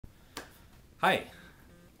Hi,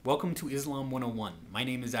 welcome to Islam 101. My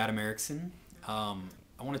name is Adam Erickson. I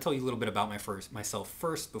want to tell you a little bit about myself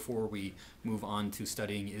first before we move on to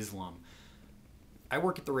studying Islam. I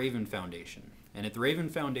work at the Raven Foundation, and at the Raven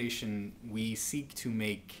Foundation, we seek to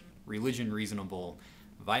make religion reasonable,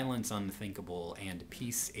 violence unthinkable, and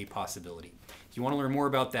peace a possibility. If you want to learn more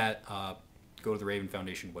about that, go to the Raven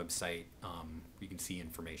Foundation website. You can see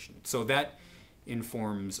information. So that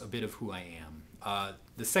informs a bit of who I am.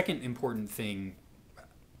 The second important thing,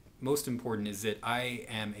 most important, is that I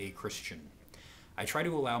am a Christian. I try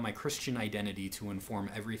to allow my Christian identity to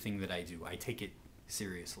inform everything that I do. I take it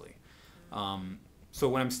seriously. So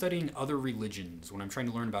when I'm studying other religions, when I'm trying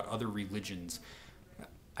to learn about other religions,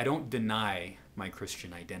 I don't deny my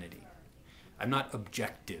Christian identity. I'm not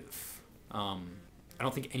objective. I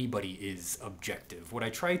don't think anybody is objective. What I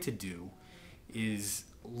try to do is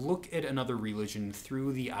look at another religion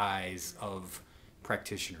through the eyes of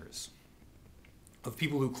practitioners, of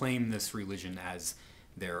people who claim this religion as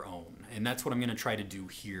their own. And that's what I'm going to try to do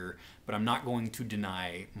here, but I'm not going to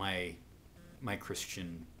deny my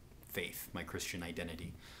Christian faith, my Christian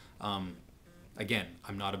identity. Again,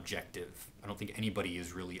 I'm not objective. I don't think anybody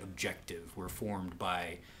is really objective. We're formed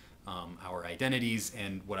by our identities,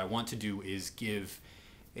 and what I want to do is give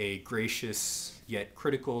a gracious yet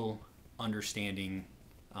critical understanding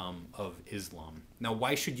of Islam. Now,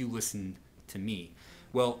 why should you listen to me?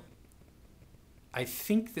 Well, I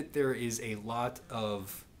think that there is a lot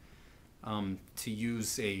of, to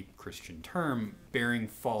use a Christian term, bearing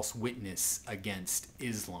false witness against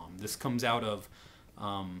Islam. This comes out of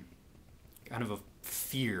kind of a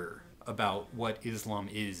fear about what Islam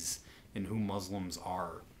is and who Muslims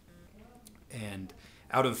are. And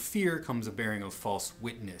out of fear comes a bearing of false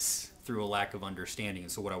witness through a lack of understanding.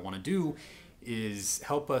 And so what I want to do is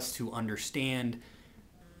help us to understand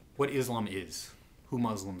what Islam is, who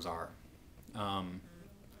Muslims are.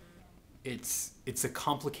 It's a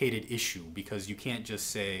complicated issue because you can't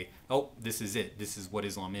just say, oh, this is it, this is what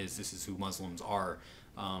Islam is, this is who Muslims are.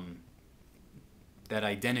 That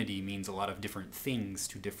identity means a lot of different things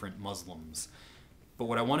to different Muslims. But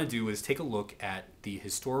what I want to do is take a look at the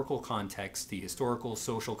historical context, the historical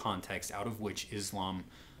social context out of which Islam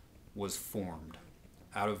was formed,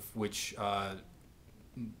 out of which,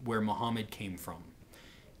 where Muhammad came from,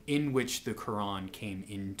 in which the Quran came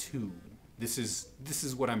into. This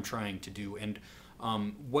is what I'm trying to do, and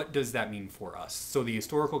what does that mean for us? So the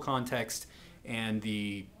historical context and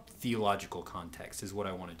the theological context is what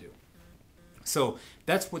I want to do. So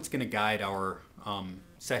that's what's going to guide our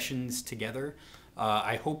sessions together.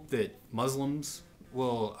 I hope that Muslims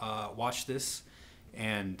will watch this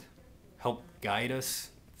and help guide us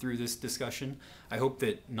through this discussion. I hope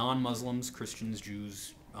that non-Muslims, Christians,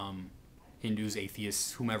 Jews, Hindus,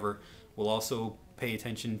 atheists, whomever, will also pay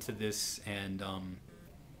attention to this, and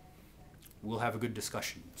we'll have a good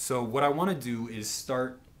discussion. So what I want to do is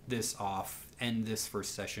start this off, end this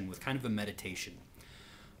first session with kind of a meditation.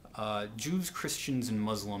 Jews, Christians, and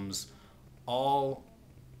Muslims all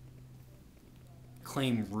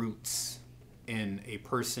claim roots in a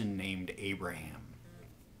person named Abraham.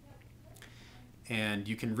 And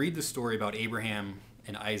you can read the story about Abraham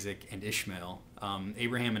and Isaac and Ishmael.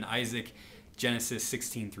 Abraham and Isaac, Genesis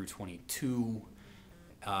 16 through 22.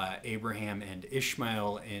 Abraham and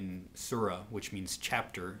Ishmael in Surah, which means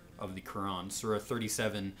chapter of the Quran, Surah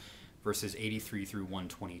 37, verses 83 through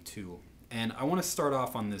 122. And I want to start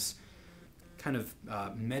off on this kind of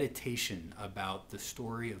meditation about the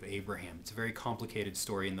story of Abraham. It's a very complicated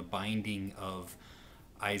story in the binding of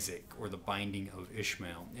Isaac, or the binding of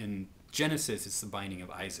Ishmael. In Genesis, it's the binding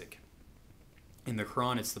of Isaac. In the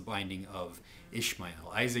Quran, it's the binding of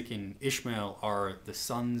Ishmael. Isaac and Ishmael are the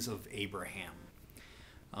sons of Abraham.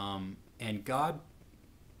 And God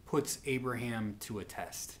puts Abraham to a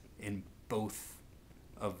test in both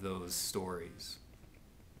of those stories.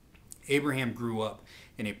 Abraham grew up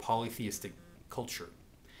in a polytheistic culture.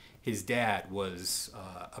 His dad was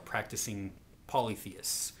a practicing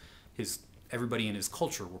polytheist. Everybody in his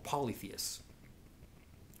culture were polytheists.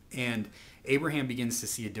 And Abraham begins to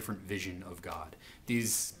see a different vision of God.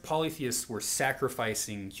 These polytheists were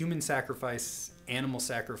sacrificing human sacrifice, animal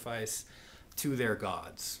sacrifice to their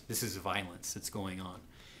gods. This is violence that's going on.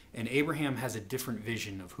 And Abraham has a different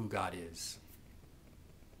vision of who God is.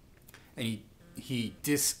 And he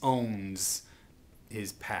disowns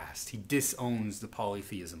his past. He disowns the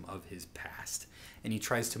polytheism of his past. And he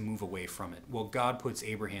tries to move away from it. Well, God puts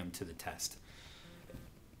Abraham to the test.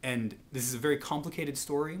 And this is a very complicated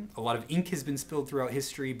story. A lot of ink has been spilled throughout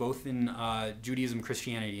history, both in Judaism,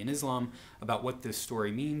 Christianity, and Islam, about what this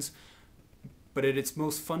story means. But at its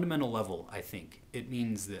most fundamental level, I think, it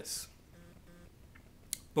means this.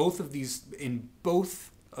 In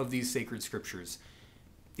both of these sacred scriptures,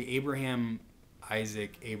 the Abraham,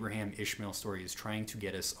 Isaac, Abraham, Ishmael story is trying to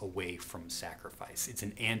get us away from sacrifice. It's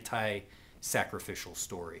an anti-sacrificial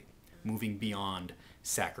story, moving beyond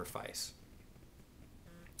sacrifice.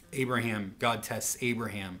 God tests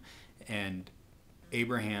Abraham, and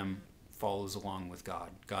Abraham follows along with God.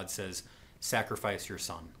 God says, sacrifice your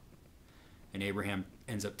son. And Abraham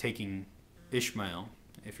ends up taking Ishmael,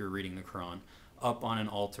 if you're reading the Quran, up on an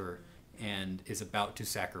altar and is about to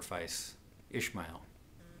sacrifice Ishmael.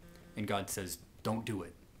 And God says, don't do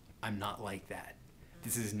it. I'm not like that.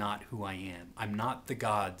 This is not who I am. I'm not the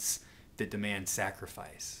gods that demand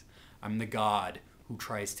sacrifice. I'm the God who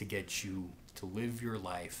tries to get you to live your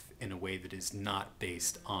life in a way that is not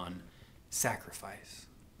based on sacrifice,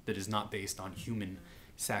 that is not based on human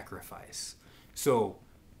sacrifice. So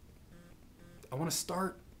I want to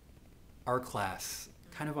start our class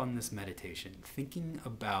kind of on this meditation, thinking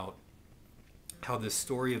about how this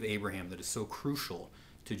story of Abraham that is so crucial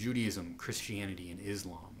to Judaism, Christianity, and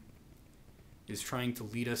Islam is trying to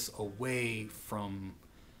lead us away from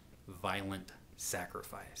violent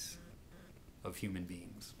sacrifice of human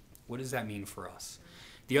beings. What does that mean for us?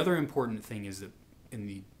 The other important thing is that in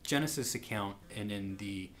the Genesis account and in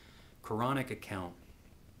the Quranic account,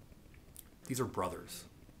 these are brothers.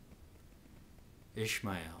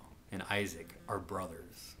 Ishmael and Isaac are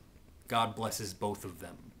brothers. God blesses both of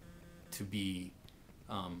them to be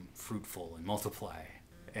fruitful and multiply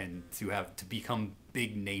and to become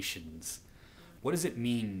big nations. What does it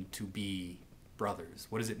mean to be brothers?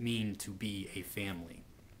 What does it mean to be a family?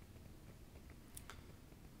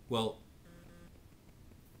 Well,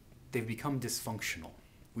 they've become dysfunctional.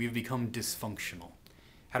 We have become dysfunctional.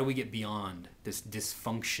 How do we get beyond this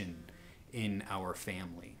dysfunction in our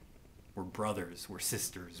family? We're brothers, we're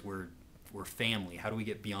sisters, we're family. How do we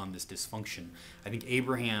get beyond this dysfunction? I think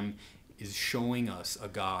Abraham is showing us a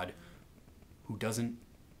God who doesn't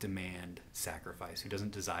demand sacrifice, who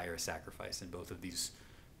doesn't desire sacrifice in both of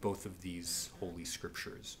these holy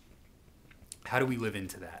scriptures. How do we live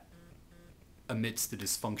into that amidst the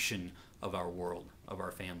dysfunction of our world, of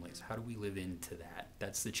our families? How do we live into that?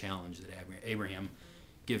 That's the challenge that Abraham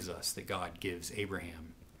gives us, that God gives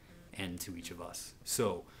Abraham and to each of us.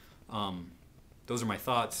 So those are my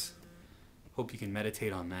thoughts. Hope you can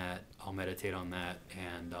meditate on that. I'll meditate on that,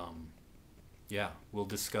 and we'll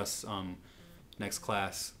discuss next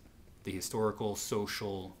class the historical,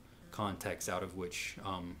 social context out of which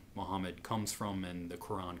Muhammad comes from and the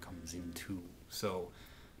Quran comes into. So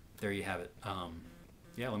there you have it.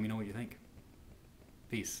 Let me know what you think.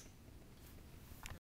 Peace.